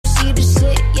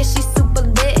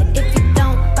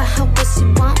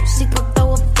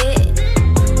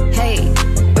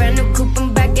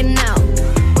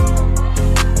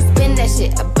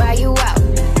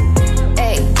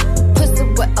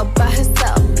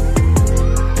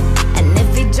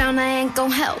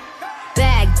help.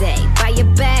 Bag day, buy your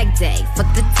bag day. Fuck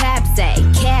the tab say,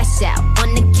 cash out on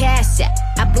the cash out.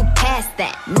 I blew past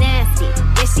that, nasty,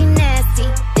 yeah she nasty.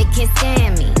 They can't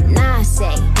stand me, nah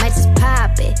say, might just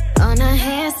pop it on her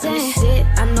handstand. I'm the shit,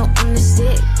 I know I'm the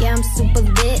shit, yeah I'm super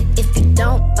lit. If you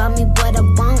don't buy me what I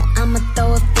want, I'ma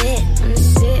throw a fit. I'm the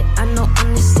shit, I know I'm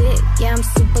the shit, yeah I'm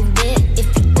super lit. If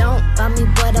you don't buy me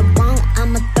what I want,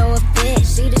 I'ma throw a fit.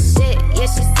 She the shit, yeah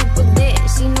she super lit.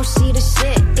 She know she the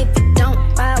shit. If you don't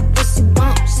buy what she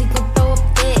want, she gon' throw a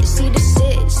fit. She the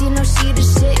shit, she know she the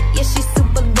shit, yeah she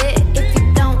super lit. If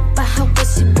you don't buy her what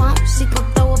she want, she gon'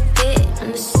 throw a fit.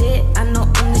 I'm the shit, I know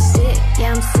I'm the shit,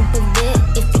 yeah I'm super lit.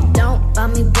 If you don't buy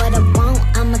me what I want,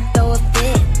 I'ma throw a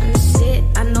fit. I'm the shit,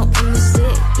 I know I'm the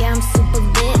shit, yeah I'm super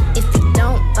lit. If you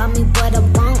don't buy me what I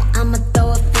want, I'ma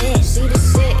throw a fit. She the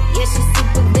shit, yeah she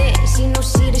super lit. She know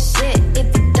she the shit.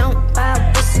 If you don't buy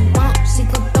what she want, she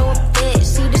gon' throw a fit.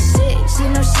 She the shit, she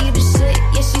know she the shit,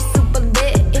 yeah she super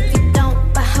lit. If you don't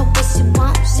buy her what she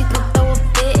want, she gon' throw a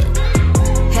fit.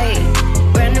 Hey,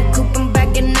 brand new coupe, I'm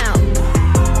backing out.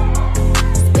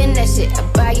 Spin that shit, I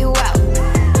buy you out.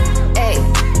 Hey,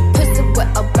 pussy wet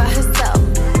all by herself.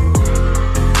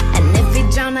 And if you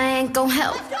drown, I ain't gon'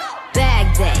 help.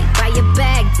 Bag day, buy your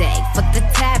bag day. Fuck the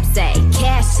tab say,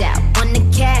 cash out on the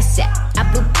cash out. I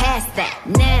blew past that,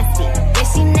 nasty, yeah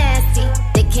she nasty.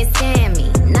 They can't stand me,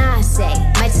 nah say,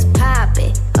 might just pop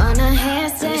it on her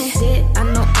handstand. I'm the shit, I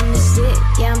know I'm the shit,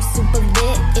 yeah I'm super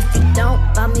lit. If you don't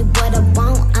buy me what I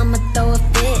want, I'ma throw a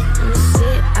fit. I'm the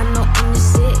shit, I know I'm the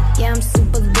shit, yeah I'm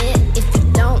super lit. If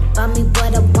you don't buy me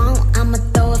what I want, I'ma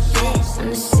throw a fit. I'm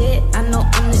the shit, I know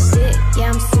I'm the shit, yeah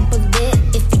I'm super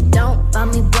lit. If you don't buy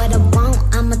me what I want,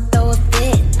 I'ma throw a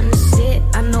fit. I'm the shit,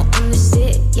 I know I'm the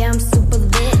shit, yeah I'm super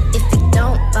lit. If you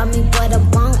don't buy me what I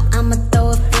want, I'ma throw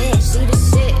a fit. She the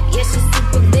shit, yeah she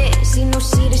super lit. She know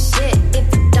she the shit.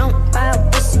 If you don't buy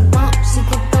what she want, she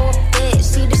gon' throw a fit.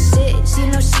 She the shit, she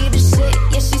know she the shit,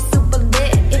 yeah she super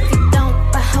lit. If you don't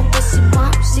buy her what she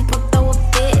want, she gon' throw a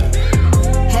fit.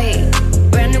 Hey,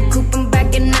 brand new coupe, I'm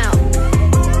backing out.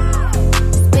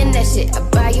 Spin that shit, I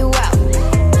buy you out.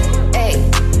 Hey,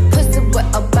 pussy wet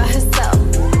all by herself.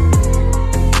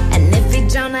 And if you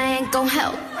drown, I ain't gon'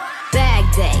 help. Bag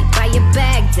day, buy your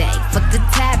bag day. Fuck the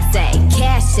tab say,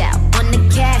 cash out on the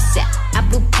cash out. I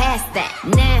blew past that,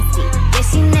 nasty, yeah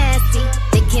she nasty.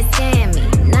 They can't stand me,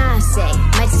 nah say,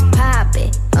 might just pop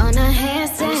it on her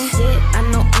handstand. I'm the shit, I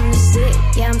know I'm the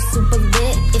shit, yeah I'm super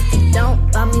lit. If you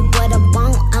don't buy me what I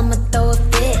want, I'ma throw a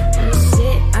fit. I'm the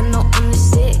shit, I know I'm the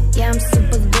shit, yeah I'm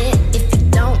super lit. If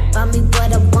you don't buy me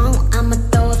what I want, I'ma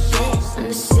throw a fit. I'm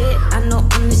the shit, I know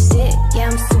I'm the shit, yeah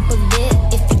I'm super lit.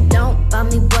 If you don't buy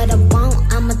me what I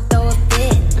want, I'ma throw a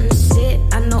fit. I'm the shit,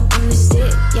 I know I'm the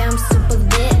shit, yeah I'm super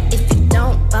lit. If you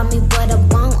don't buy me what I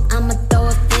want, I'ma throw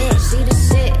a fit. She the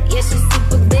shit, yeah she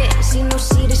super lit. She know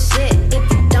she the shit. If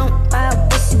you don't buy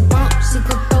what she want, she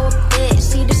gon' throw a fit.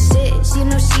 She the shit, she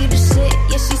know she the shit,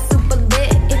 yeah she super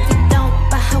lit. If you don't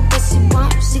buy her what she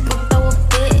want, she gon' throw a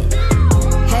fit.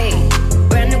 Hey,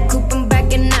 brand new coupe, I'm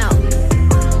backing out.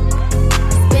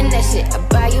 Spin that shit, I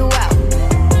buy you out.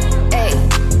 Hey,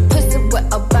 pussy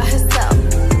wet all by herself.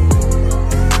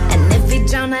 And if you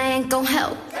drown, I ain't gon'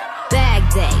 help. Bag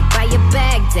day, buy your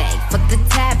bag day. Fuck the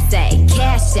tab say,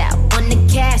 cash out on the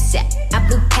cash out. I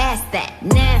blew past that,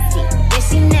 nasty, yeah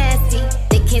she nasty.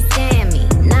 They can't stand me,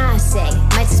 nah say,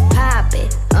 might just pop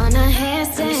it on her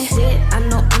handstand. I'm the shit, I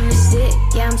know I'm the shit,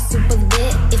 yeah I'm super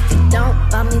lit. If you don't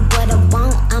buy me what I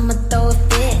want, I'ma throw a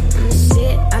fit. I'm the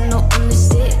shit, I know I'm the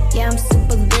shit, yeah I'm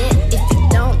super lit. If you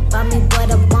don't buy me what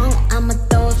I want, I'ma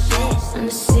throw a fit. I'm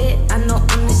the shit, I know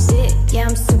I'm the shit, yeah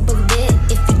I'm super lit.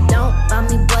 If you don't buy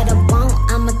me what I want,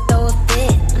 I'ma throw a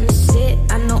fit. I'm the shit,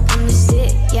 I know I'm the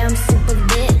shit, yeah I'm super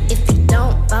lit. If you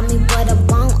don't buy me what I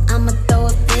want, I'ma throw a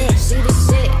fit. She the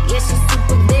shit, yeah she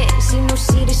super lit. She know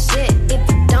she the shit. If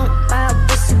you don't buy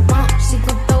what she want, she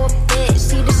gon' throw a fit.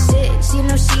 She the shit, she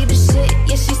know she the shit,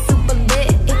 yeah she super lit.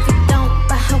 If you don't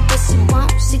buy her what she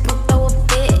want, she gon' throw a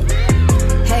fit.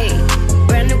 Hey,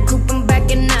 brand new coupe, I'm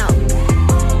backing out.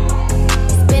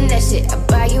 Spin that shit, I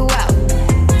buy you out.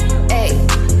 Hey,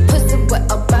 pussy wet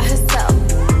all by herself.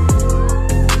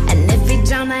 And if you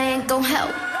drown, I ain't gon'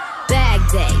 help. Bag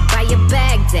day, buy your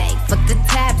bag day. Fuck the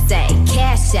tab say,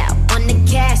 cash out on the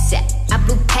cash out. I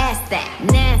blew past that,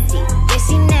 nasty, yeah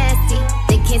she nasty.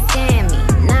 They can't stand me,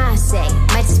 nah say,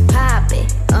 might just pop it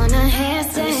on her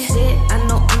handstand. I'm the shit, I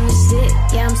know I'm the shit,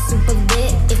 yeah I'm super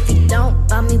lit. If you don't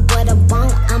buy me what I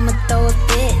want, I'ma throw a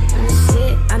fit. I'm the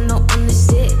shit, I know I'm the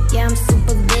shit, yeah I'm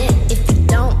super lit. If you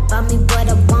don't buy me what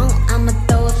I want, I'ma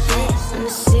throw a fit. I'm the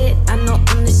shit, I know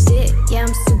I'm the shit, yeah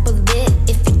I'm super lit.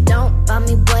 If you don't buy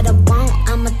me what I want,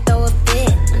 I'm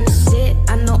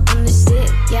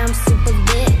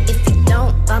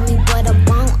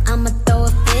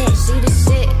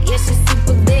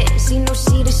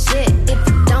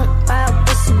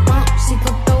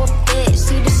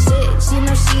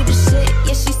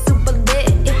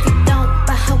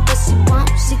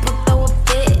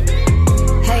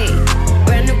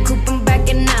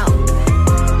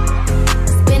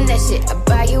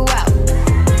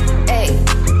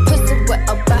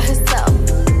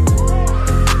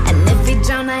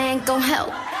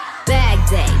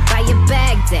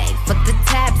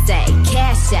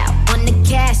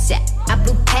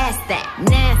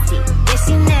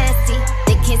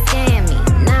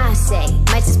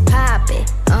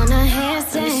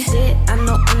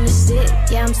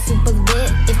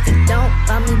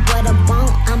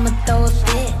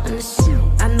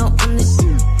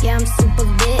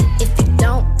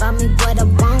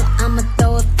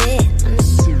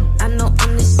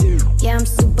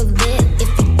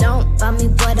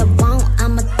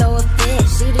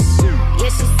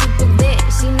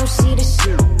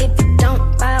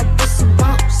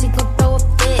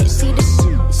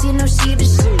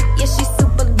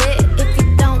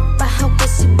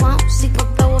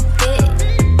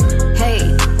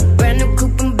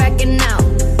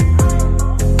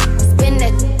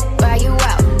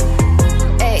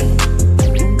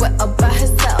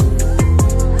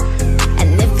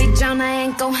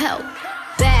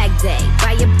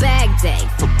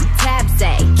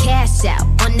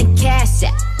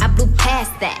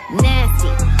that. Nasty,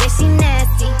 yeah, she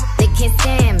nasty. They can't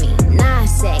stand me. Nah,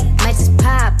 say, might just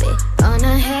pop it on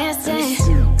her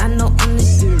handstand. I know I'm the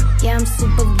shit. Yeah, I'm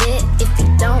super lit. If you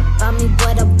don't buy me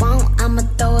what I want, I'ma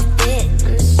throw a fit.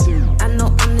 I'm the shit. I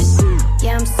know I'm the shit.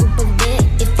 Yeah, I'm super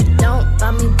lit. If you don't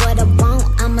buy me what I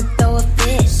want, I'ma throw a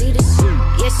fit. She the shit.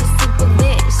 Yeah, she super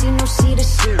lit. She know she the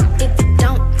shit. If you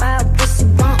don't buy what she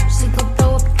want, she gon'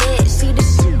 throw a fit. She the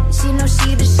shit. She know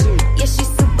she the shit. Yeah, she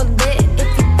super lit.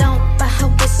 If you don't buy her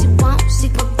what she want, she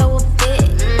gon' throw a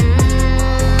fit.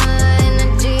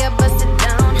 Energy, I bust it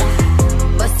down.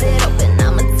 Bust it open,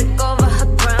 I'ma take over her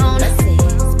crown.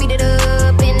 Speed it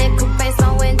up in that coupe, ain't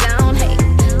slowing down. Hey,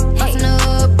 bustin'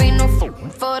 up, ain't no fool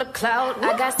for the cloud.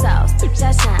 I got sauce,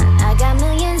 shine, shine. I got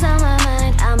millions on my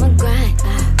mind. I'ma grind,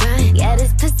 grind. Yeah,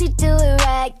 this pussy do it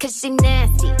right, cause she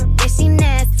nasty. Yeah, she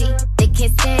nasty. They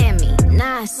can't stand me.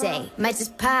 Nah, say, might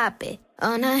just pop it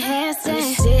on her handstand. I'm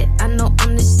the shit, I know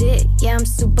I'm the shit. Yeah, I'm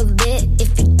super lit.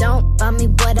 If you don't buy me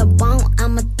what I want,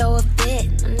 I'ma throw a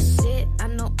fit. I'm the shit, I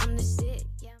know I'm the shit.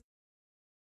 Yeah.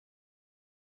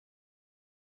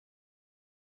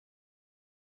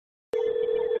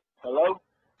 Hello?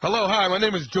 Hello, hi, my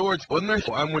name is George Woodner.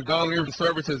 I'm with Donald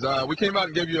Services. We came out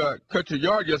and gave you a cut your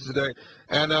yard yesterday,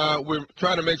 and we're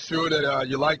trying to make sure that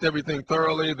you liked everything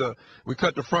thoroughly. We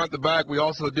cut the front, the back. We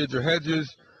also did your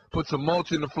hedges, put some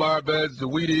mulch in the flower beds, the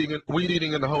weed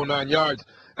eating in the whole 9 yards.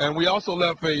 And we also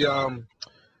left an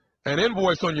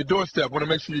invoice on your doorstep. Want to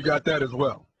make sure you got that as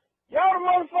well. Y'all the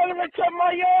motherfuckers that cut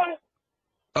my yard?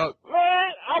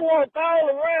 Man, I walked all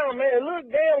around, man. It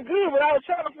looked damn good, but I was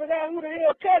trying to figure out who the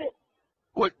hell cut it.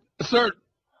 What, sir?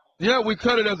 Yeah, we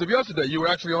cut it as of yesterday. You were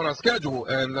actually on our schedule,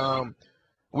 and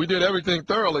we did everything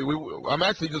thoroughly. I'm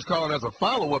actually just calling as a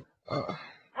follow-up. How the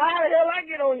hell I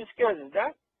get on your schedule,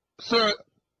 Doc? Sir,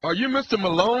 are you Mr.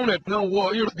 Malone at No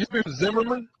War? You Mr.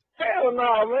 Zimmerman? Hell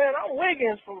no, man. I'm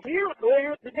Wiggins from here.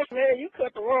 Man, you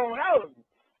cut the wrong house.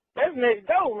 That's next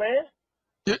door, man.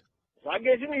 Yeah. So I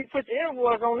guess you need to put your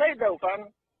invoice on their door, partner.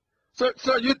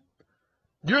 Sir,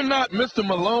 you're not Mr.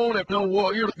 Malone at No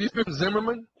War. You're Mr.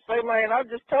 Zimmerman? Say, man, I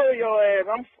just told your ass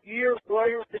I'm here,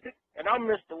 and I'm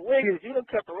Mr. Wiggins. You done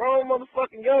cut the wrong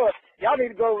motherfucking yard. Y'all need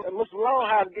to go to Mr.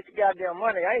 Longhouse and get your goddamn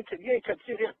money. You ain't cut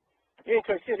shit here. You ain't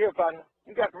cut shit here, partner.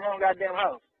 You got the wrong goddamn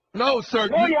house. No, sir.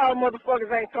 No, y'all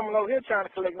motherfuckers ain't coming over here trying to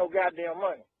collect no goddamn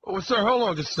money. Oh, sir, hold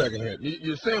on just a second here.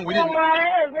 You're saying we didn't. didn't... my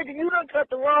ass, nigga. You done cut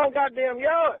the wrong goddamn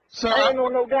yard. Sir, I ain't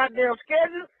on no goddamn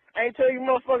schedule. I ain't tell you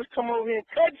motherfuckers come over here and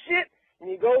cut shit. And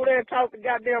you go over there and talk to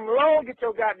goddamn Malone, get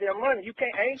your goddamn money. You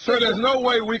can't. Sir, there's no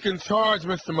way we can charge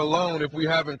Mr. Malone if we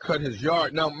haven't cut his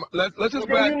yard. Now, let's just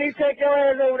back. You need to take your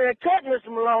ass over there and cut Mr.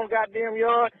 Malone goddamn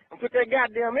yard and put that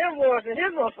goddamn invoice in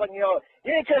his motherfucking yard.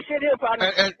 You ain't cut shit here, partner.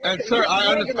 And sir,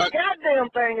 I understand. You ain't getting the goddamn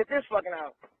thing at this fucking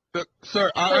house. Sir,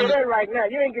 I say that right now.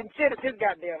 You ain't getting shit at this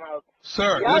goddamn house.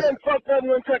 Sir, y'all done fucked up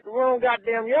and cut the wrong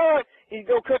goddamn yard. You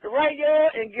go cut the right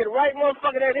yard and get the right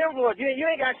motherfucker that invoice. You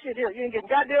ain't got shit here. You ain't getting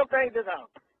goddamn thing at this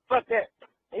house. Fuck that.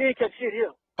 You ain't cut shit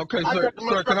here. Okay, sir,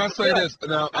 can I say this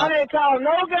now? I didn't call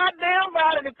no goddamn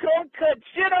body to come cut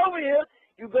shit over here.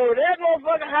 You go to that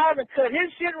motherfucking house and cut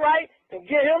his shit right and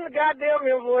get him the goddamn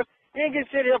invoice. You ain't get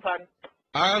shit here, partner.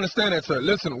 I understand that, sir.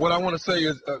 Listen, what I want to say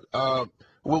is,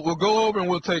 we'll go over and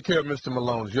we'll take care of Mr.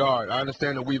 Malone's yard. I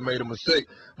understand that we've made a mistake,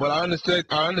 but I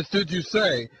understood you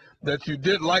say that you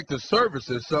did like the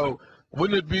services. So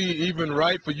wouldn't it be even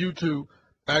right for you to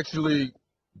actually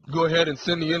go ahead and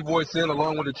send the invoice in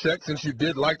along with the check since you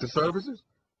did like the services?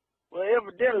 Well,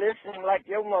 evidently, it seems like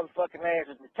your motherfucking ass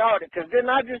is retarded, because didn't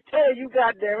I just tell you,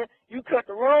 goddamn it, you cut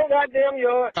the wrong goddamn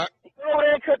yard, you go over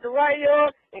there and cut the right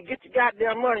yard, and get your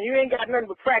goddamn money. You ain't got nothing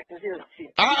but practice here and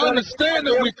shit. I understand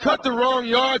that we cut the wrong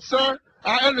yard, sir.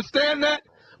 I understand that.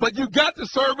 But you got the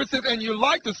services and you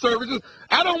like the services.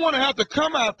 I don't want to have to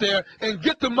come out there and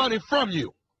get the money from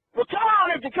you. Well, come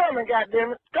on if you're coming,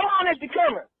 goddamn it. Come on if you're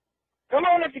coming. Come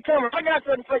on if you're coming. I got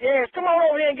something for your ass. Come on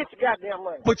over here and get your goddamn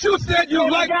money. But you said you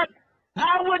like...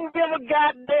 I wouldn't give a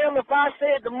goddamn if I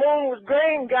said the moon was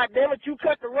green, goddamn it. You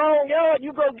cut the wrong yard,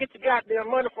 you go get your goddamn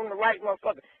money from the right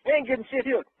motherfucker. You ain't getting shit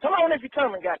here. Come on if you're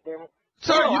coming, goddamn it.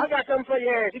 Sir, I got something for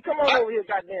your ass. You come on over here,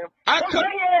 goddamn.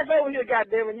 Bring your ass over here,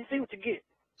 goddamn, and you see what you get.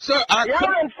 Sir, y'all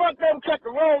done fucked up and cut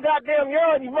the wrong goddamn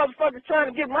yard, and you motherfuckers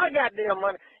trying to get my goddamn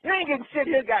money. You ain't getting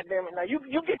shit here, goddamn it. Now, you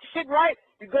get your shit right,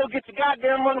 you go get your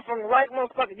goddamn money from the right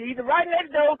motherfucker. You either right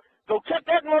next door, go cut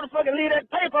that motherfucker and leave that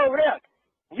paper over there.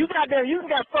 You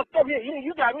got fucked up here.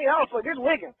 You got me out for this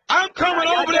wigging. I'm coming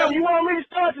over there. You want me to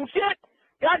start some shit?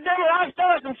 Goddamn it, I'll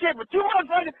start some shit. But you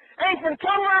motherfuckers ain't finna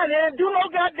come around here and do no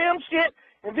goddamn shit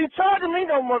and be charging me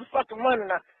no motherfucking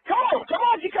money now. Come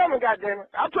on, you coming, goddamn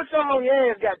it. I'll put something on your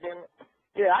ass, goddamn it.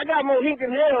 old hink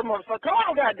in hell, motherfucker. Come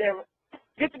on, goddamn it.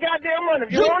 Get the goddamn money.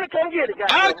 If you want it, come get it,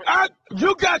 goddamn it.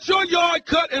 You got your yard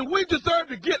cut, and we deserve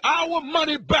to get our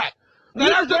money back. Now,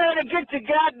 you deserve to get your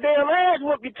goddamn ass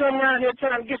whooped. You come around here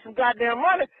trying to get some goddamn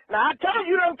money. Now, I told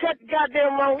you don't cut the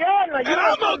goddamn wrong yard. Now, and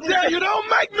I'm going to tell you, don't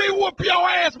make me whoop your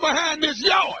ass behind this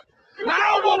yard. Now,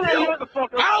 I'll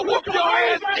whoop your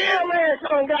ass in.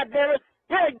 Goddamn it.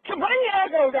 Yeah, bring your ass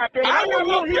on, goddamn it. I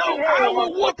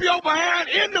will whoop your behind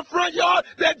in the front yard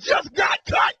that just got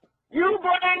cut. You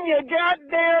bring your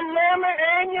goddamn mammy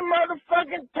and your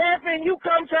motherfucking taffy, and you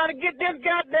come trying to get this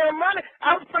goddamn money.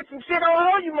 I'll put some shit on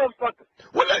all you motherfuckers.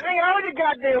 Well, bring all your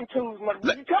goddamn tools,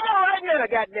 motherfucker. Come on right now,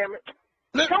 goddamn it.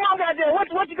 Come on, goddamn.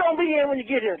 What you gonna be in when you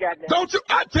get here, goddamn? Don't you?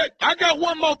 I got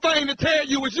one more thing to tell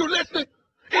you. Is you listening?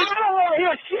 I don't want to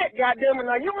hear shit, goddamn it.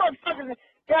 Now, you motherfuckers,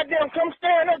 goddamn, come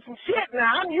staring at some shit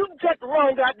now. You cut the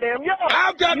wrong goddamn yard.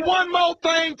 I've got one more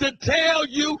thing to tell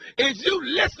you. Is you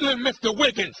listening, Mr.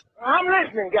 Wiggins? I'm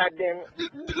listening, goddamn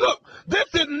it. Look, this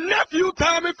is Nephew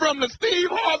Tommy from the Steve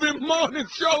Harvey Morning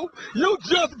Show. You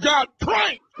just got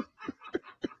pranked.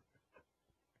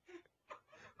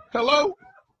 Hello?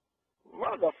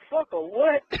 Motherfucker,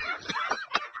 what?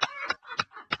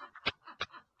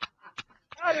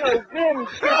 I know them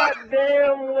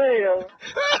goddamn well.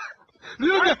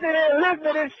 I sit there and listen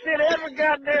to this shit every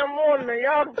goddamn morning, and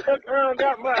y'all fuck around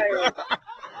got my ass.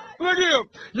 Look at him.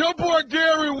 Your boy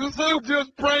Gary was who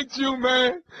just pranked you,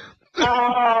 man.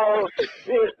 Oh,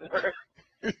 shit.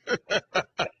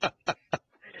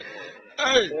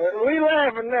 Hey. We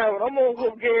laughing now, but I'm going to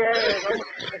whoop Gary's ass.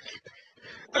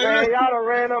 Man, y'all done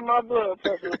ran up my blood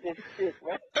pressure with this shit,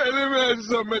 man. Hey, let me ask you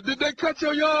something, man. Did they cut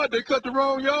your yard? They cut the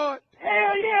wrong yard?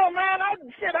 Hell yeah, man.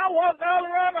 I walked all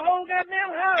around the whole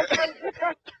goddamn house.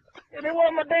 And it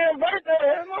wasn't my damn birthday.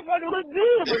 That motherfucker looked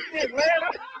good, but shit, man.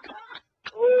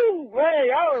 Woo, man,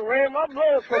 y'all done ran my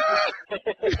blood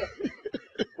pressure.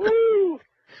 Woo.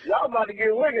 Y'all about to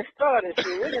get Wiggins started,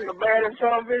 shit. Wiggins the baddest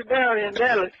son of a bitch down here in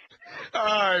Dallas. All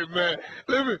right, man.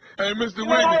 Hey, Mr.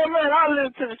 Wiggins. Hey, man, I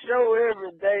listen to the show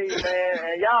every day, man,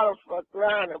 and y'all done fuck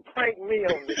around and prank me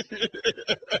on this.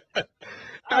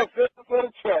 I feel for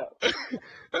the trap.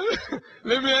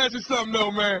 Let me ask you something,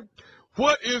 though, man.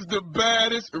 What is the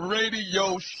baddest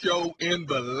radio show in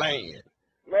the land?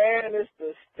 Man, it's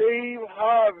the Steve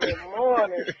Harvey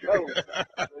Morning Show.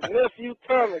 The Nephew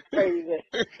Tommy crazy.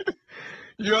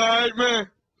 You all right, man?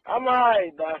 I'm all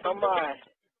right, Doc. I'm all right.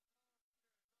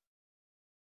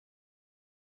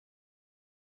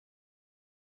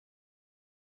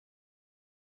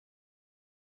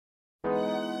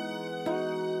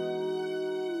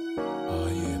 Oh,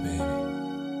 yeah, baby.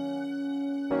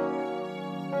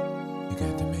 You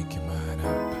got to make your mind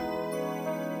up.